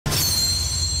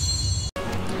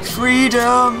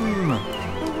Freedom!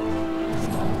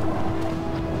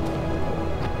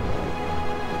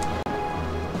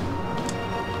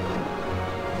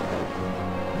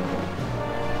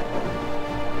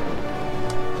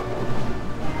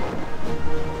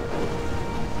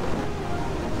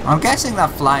 I'm guessing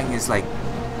that flying is like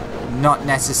not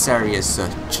necessary as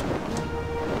such.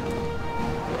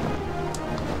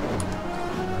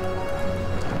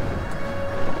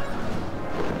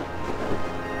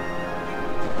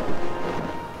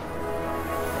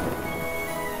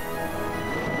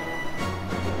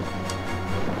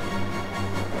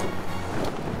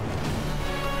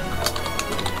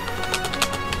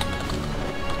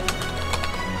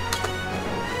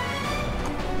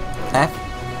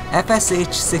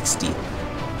 FSH 60.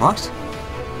 What?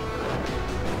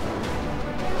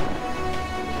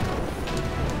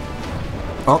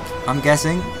 Oh, I'm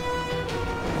guessing.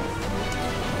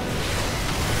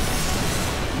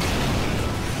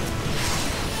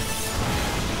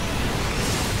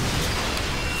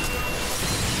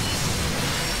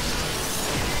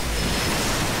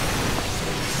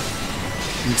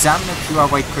 Examine a pure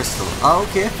white crystal. Oh,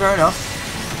 okay, fair enough.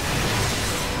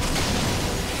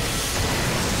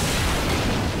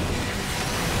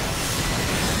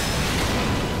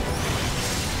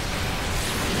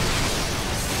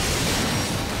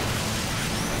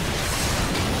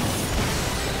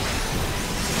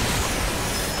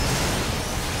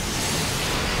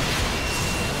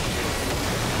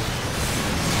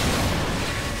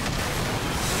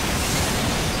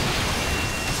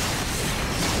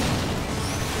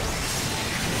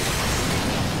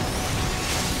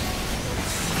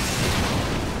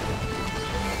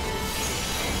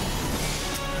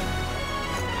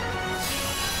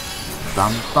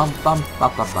 Bum bum bum ba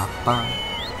ba ba ba.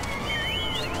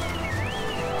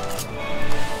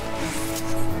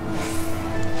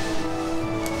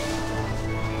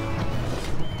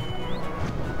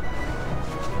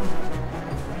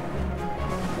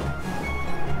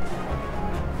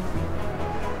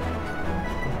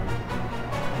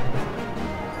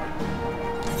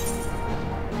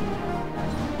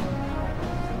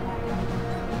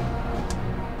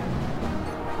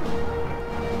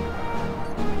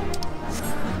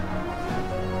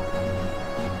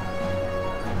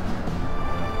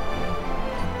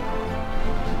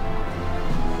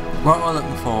 What am I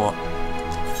looking for?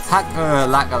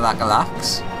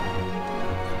 Hack-a-lack-a-lack-a-lacks.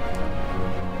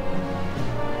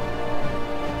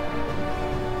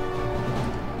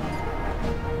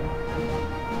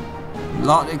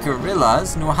 Lot of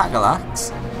gorillas, no hack-a-lacks.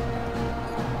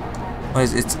 What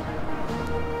is it?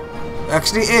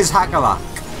 Actually, it is hack-a-lack.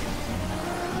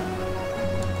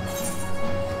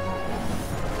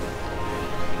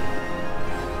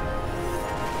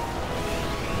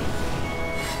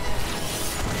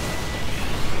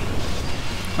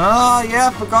 Oh yeah,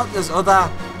 I forgot there's other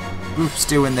groups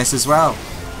doing this as well.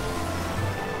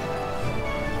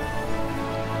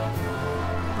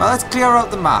 Well, let's clear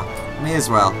out the map. May as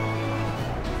well.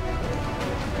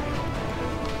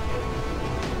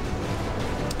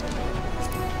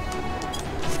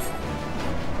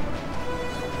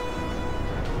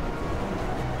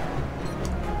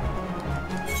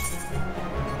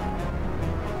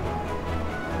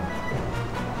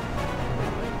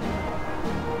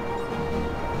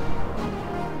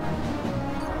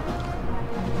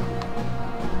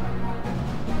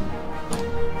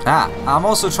 I'm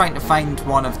also trying to find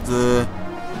one of the,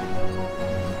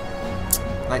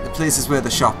 like, the places where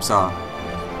the shops are.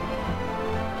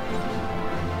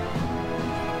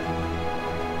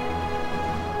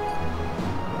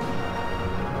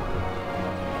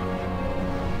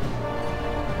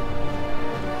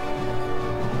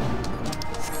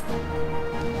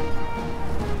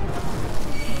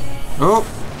 Oh!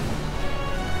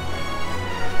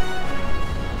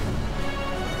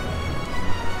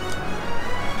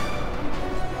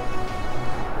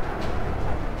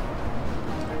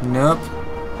 Nope.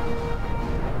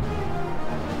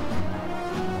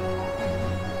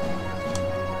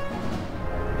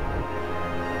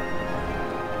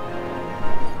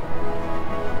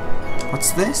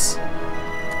 What's this?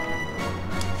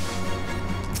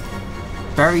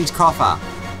 Buried coffer.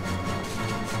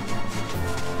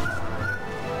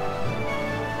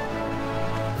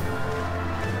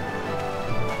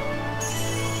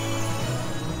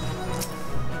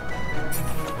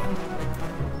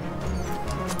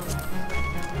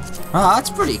 Oh, that's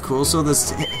pretty cool. So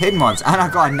there's hidden ones, and I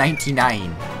got a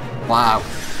 99. Wow.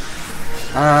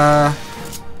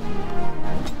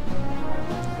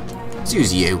 Let's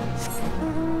use you.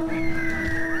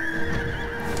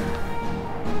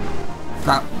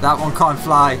 That one can't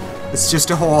fly. It's just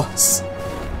a horse.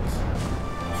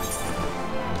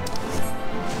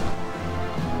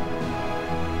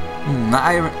 That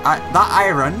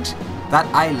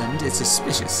island is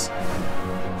suspicious.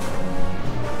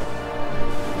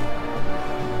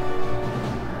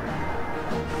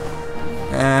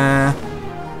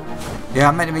 Yeah,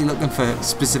 I'm meant to be looking for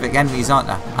specific enemies, aren't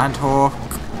I? And Hawk.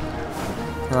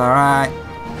 Alright.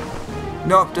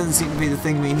 Nope, doesn't seem to be the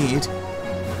thing we need.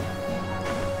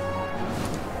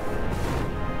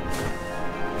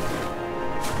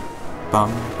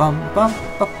 Bum bum bum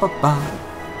ba ba ba.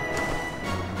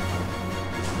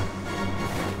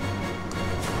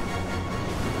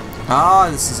 Ah,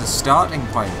 this is a starting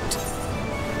point.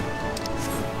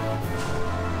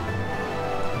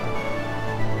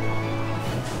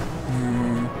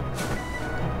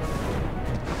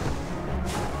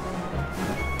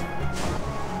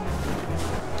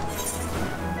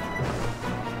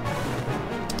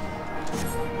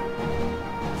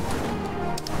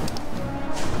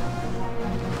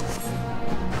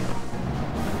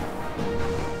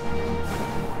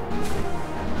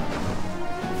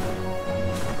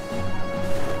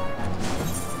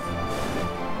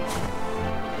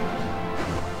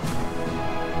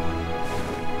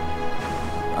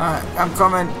 Alright, I'm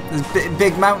coming. There's a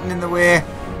big mountain in the way.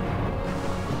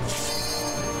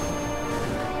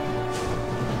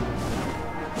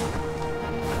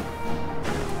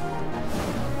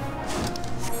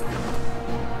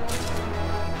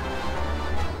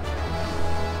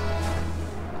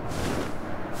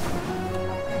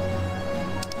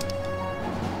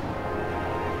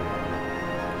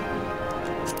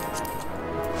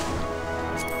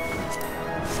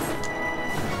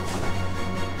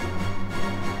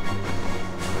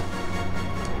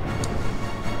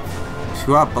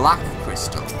 To our black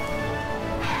crystal.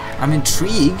 I'm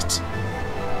intrigued.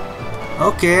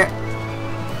 Okay.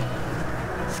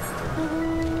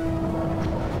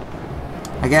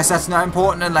 I guess that's not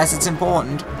important unless it's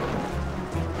important.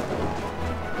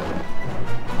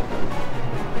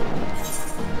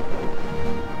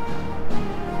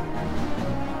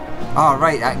 Oh,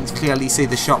 right, I can clearly see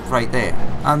the shop right there.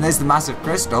 And there's the massive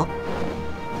crystal.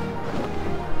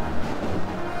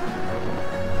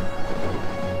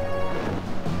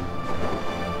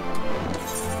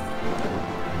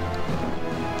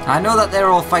 I know that they're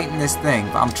all fighting this thing,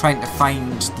 but I'm trying to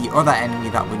find the other enemy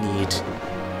that we need.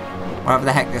 Whatever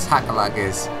the heck this Hackerlag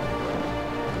is.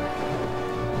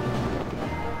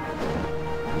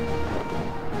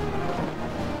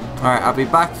 Alright, I'll be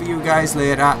back for you guys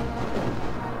later.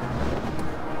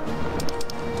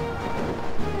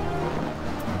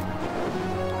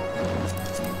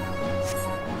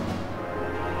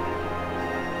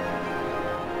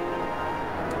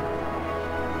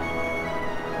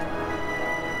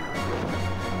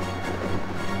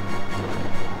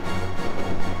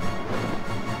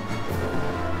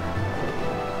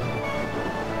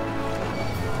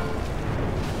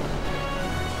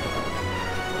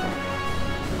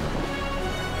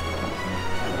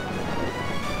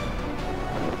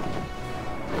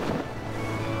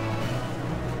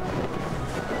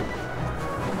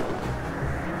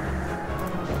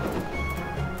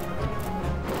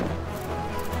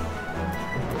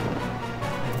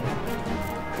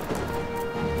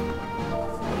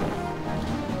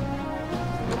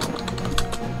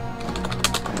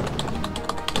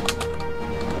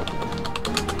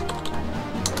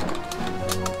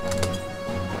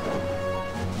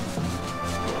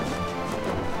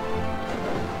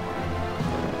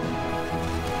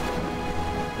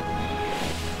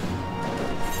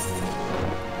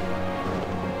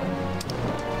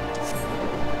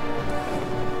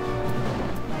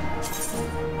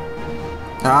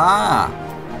 Ah!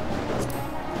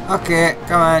 Okay,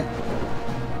 come on.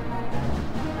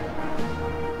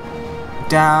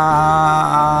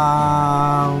 Down.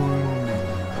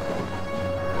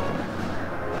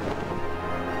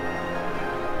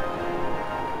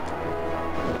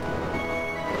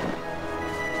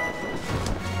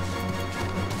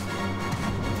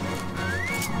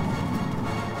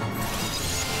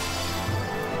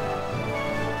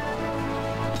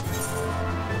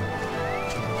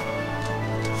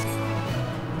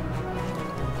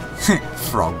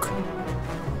 Frog.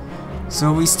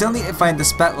 So we still need to find the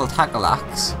speckled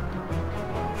Hackerlax.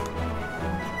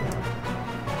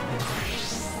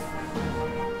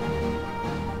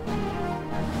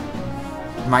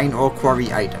 Mine or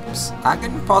quarry items. I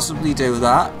can possibly do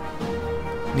that.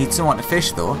 Need someone to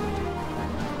fish though.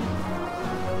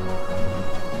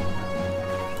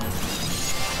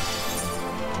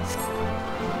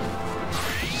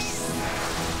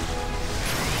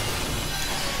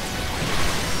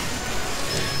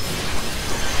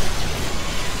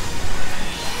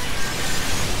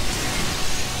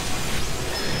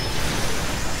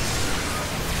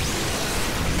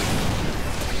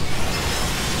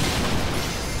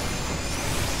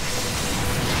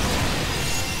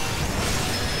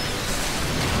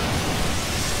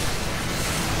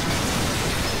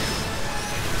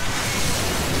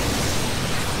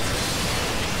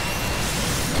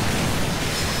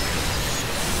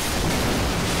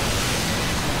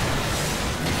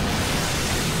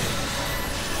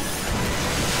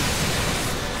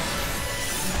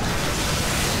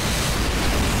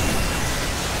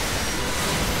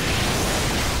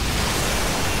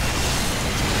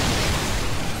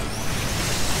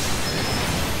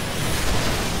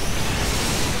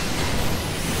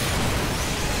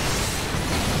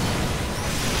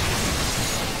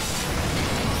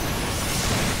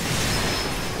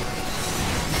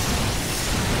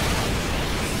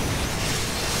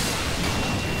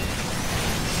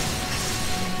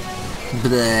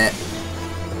 Bleh.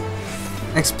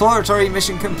 Exploratory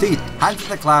mission complete. Hands in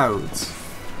the clouds.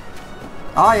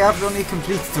 I have only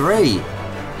complete 3.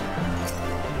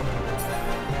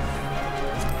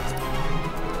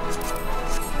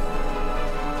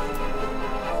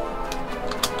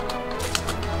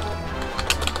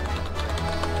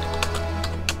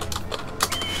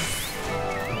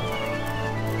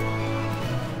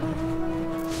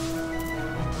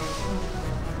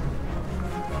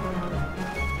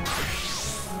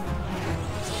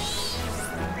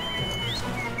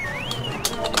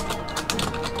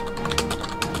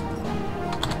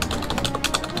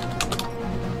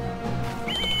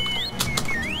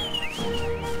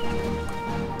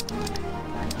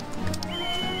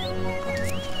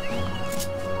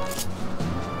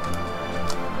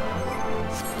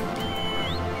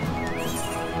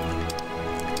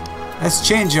 Let's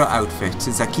change your outfit,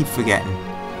 since I keep forgetting.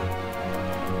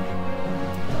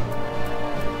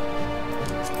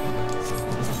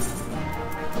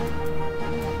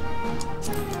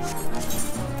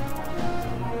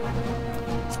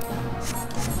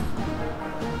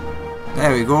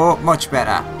 There we go, much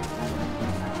better.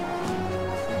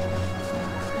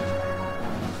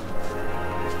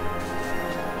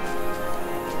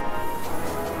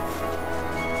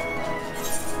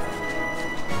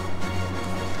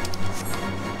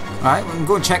 Alright, we can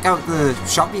go and check out the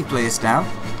shoppy place now.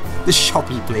 The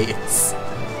shoppy place.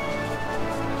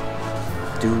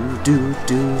 Do do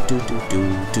do do do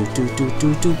do do do do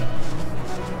do do.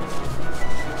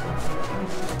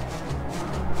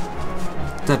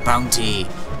 The bounty.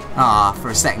 Ah, for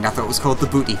a second I thought it was called the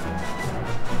booty.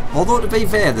 Although to be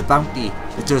fair, the bounty,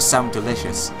 it does sound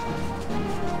delicious.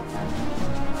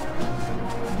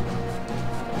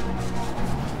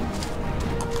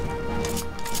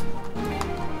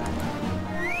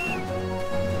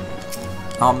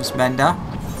 Arms bender.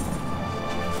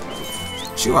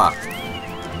 Sure.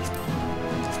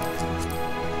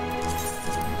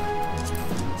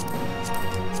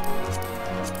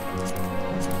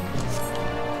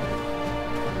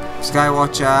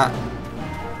 Skywatcher.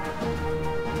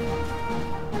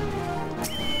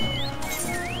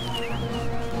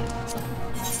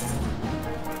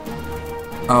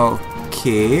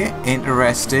 Okay,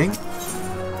 interesting.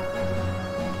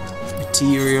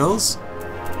 Materials.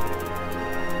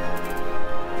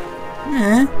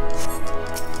 Eh.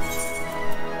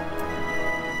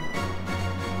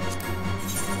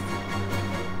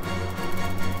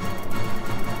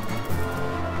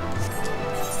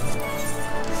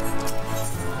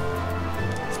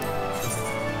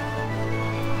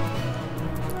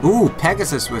 Ooh,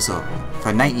 Pegasus whistle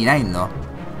for 99 though.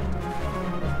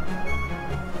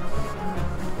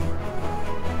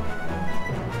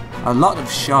 A lot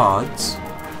of shards.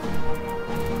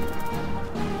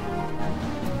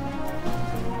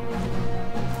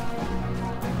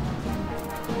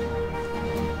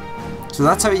 So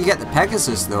that's how you get the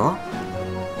Pegasus though.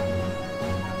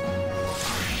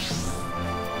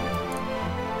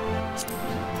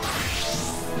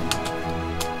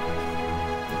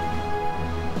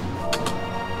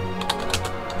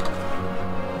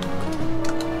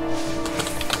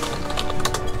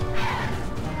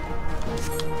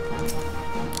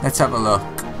 Let's have a look.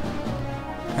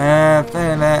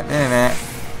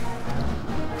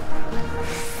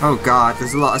 Oh god,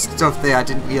 there's a lot of stuff there, I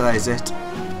didn't realise it.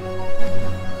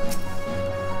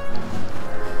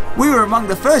 We were among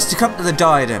the first to come to the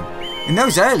Diadem. In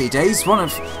those early days, one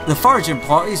of the foraging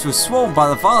parties was swarmed by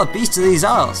the vile beasts of these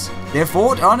isles.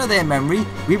 Therefore, to honour their memory,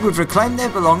 we would reclaim their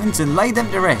belongings and lay them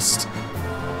to rest.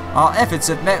 Our efforts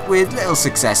have met with little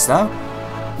success though.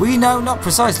 We know not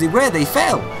precisely where they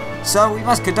fell, so we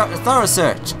must conduct a thorough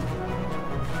search.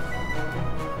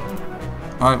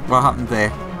 What happened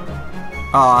there?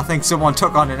 Oh, I think someone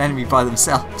took on an enemy by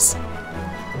themselves.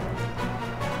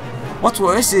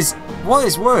 What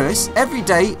is worse, every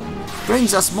day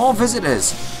brings us more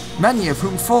visitors, many of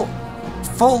whom fall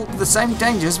the same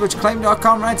dangers which claimed our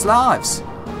comrades' lives.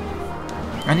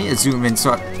 I need to zoom in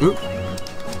so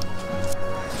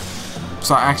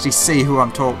I actually see who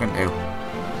I'm talking to.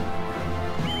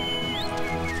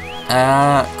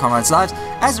 Comrades' lives.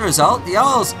 As a result, the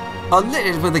Isles are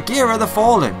littered with the gear of the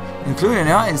fallen, including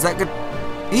items that could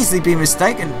easily be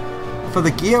mistaken for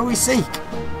the gear we seek.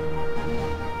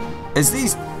 As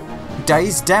these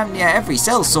days, damn near every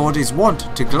sellsword is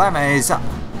wont to glamour his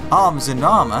arms and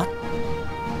armour.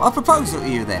 I'll propose to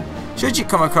you then. Should you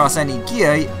come across any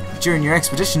gear during your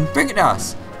expedition, bring it to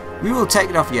us. We will take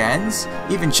it off your hands,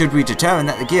 even should we determine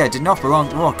that the gear did not belong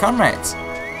to our comrades.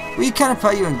 We cannot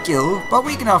pay you in gil, but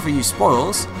we can offer you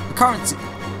spoils, a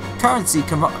currency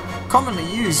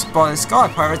commonly used by the Sky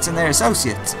Pirates and their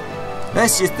associates.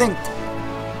 Lest you think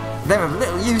them of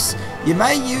little use, you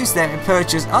may use them to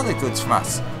purchase other goods from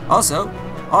us. Also,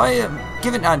 I am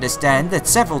given to understand that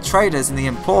several traders in the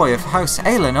employ of House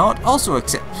Aelenort also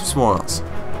accept spoils.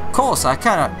 Of course, I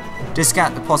cannot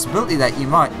discount the possibility that you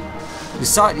might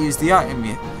decide to use the item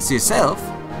yourself.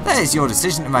 That is your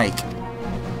decision to make.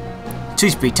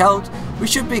 Truth be told, we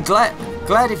should be glad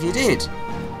if you did.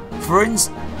 For in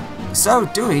so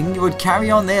doing, you would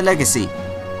carry on their legacy.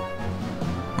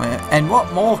 And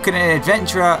what more can an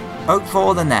adventurer hope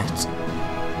for than that?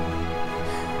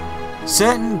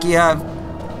 Certain gear,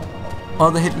 all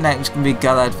the hidden items can be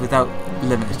gathered without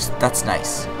limit. That's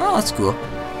nice. Oh, that's cool.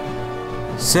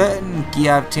 Certain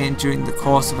gear obtained during the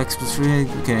course of exploration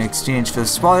you can exchange for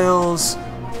spoils.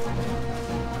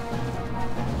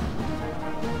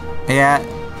 Yeah.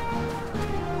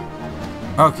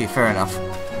 Okay, fair enough.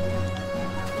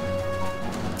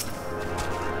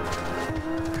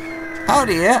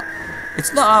 Howdy, yeah.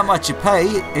 It's not how much you pay,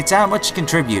 it's how much you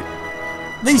contribute.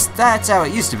 At least that's how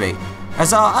it used to be.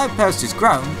 As our outpost has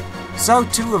grown, so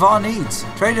too have our needs.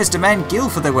 Traders demand gil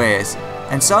for their wares,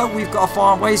 and so we've got to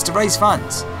find ways to raise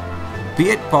funds. Be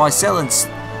it by selling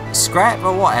scrap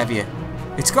or what have you.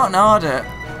 It's gotten harder,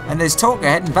 and there's talk of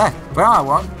heading back. But I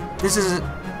won't. This is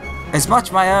as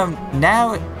much my own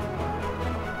now.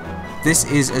 This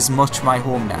is as much my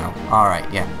home now.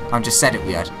 Alright, yeah. I just said it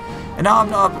weird. And I'm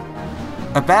not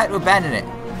about to abandon it.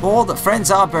 All the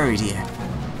friends are buried here.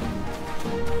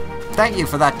 Thank you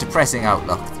for that depressing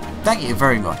outlook. Thank you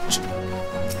very much.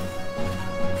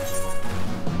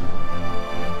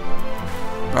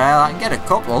 Well, I can get a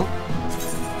couple.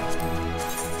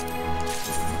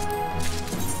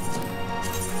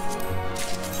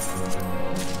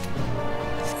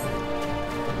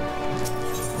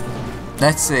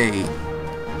 Let's see.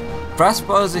 Brass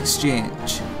Bowls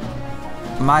Exchange.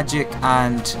 Magic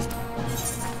and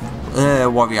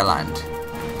Warrior Land.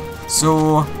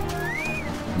 So,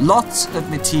 lots of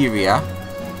materia.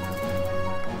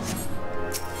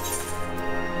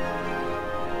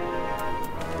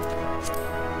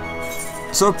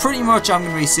 So pretty much I'm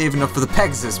going to be saving up for the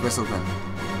Pegasus whistle then.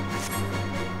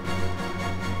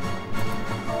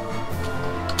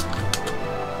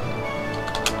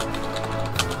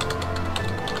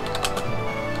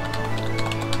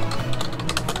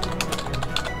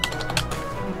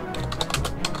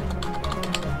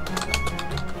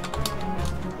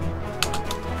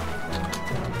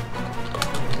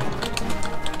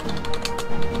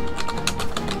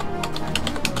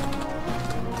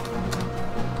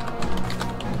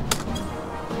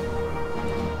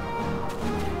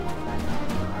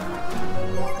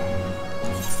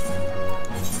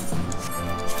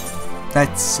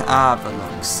 Let's have a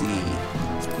look, see.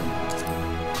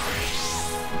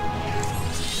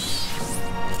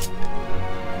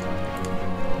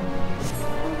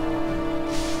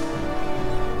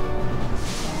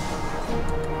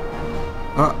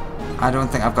 Oh, I don't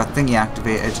think I've got thingy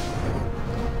activated.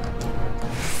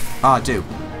 Oh, I do.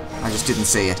 I just didn't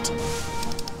see it.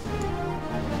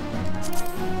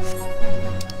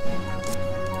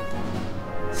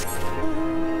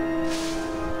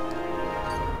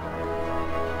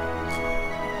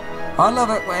 I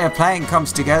love it when a plan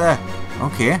comes together.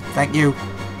 Okay, thank you.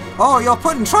 Oh, you're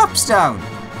putting traps down.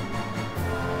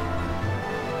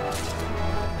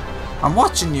 I'm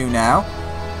watching you now.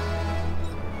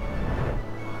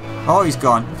 Oh, he's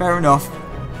gone. Fair enough.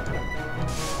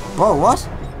 Whoa, what?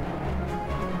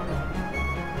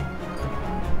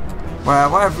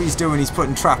 Well, whatever he's doing, he's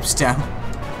putting traps down.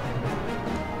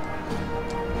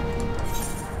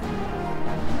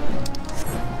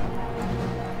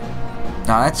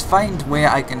 Now let's find where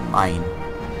I can mine.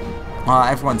 Ah,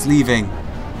 everyone's leaving.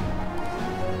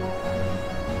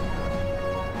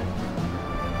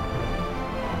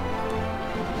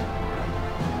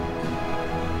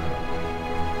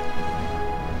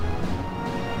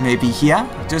 Maybe here?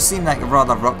 It does seem like a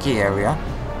rather rocky area.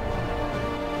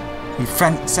 You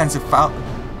sense a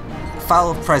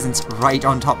foul presence right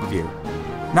on top of you.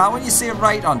 Now when you say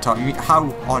right on top, you mean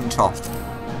how on top?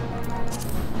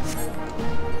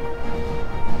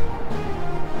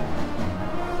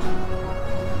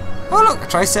 Oh look, a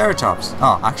Triceratops.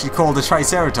 Oh, actually called a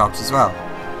Triceratops as well.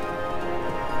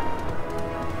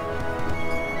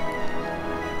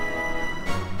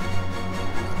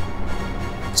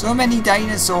 So many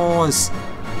dinosaurs.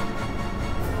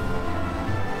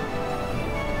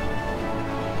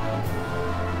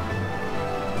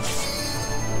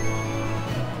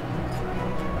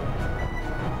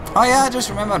 Oh yeah, I just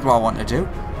remembered what I wanted to do.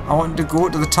 I wanted to go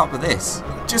to the top of this.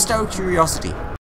 Just out of curiosity.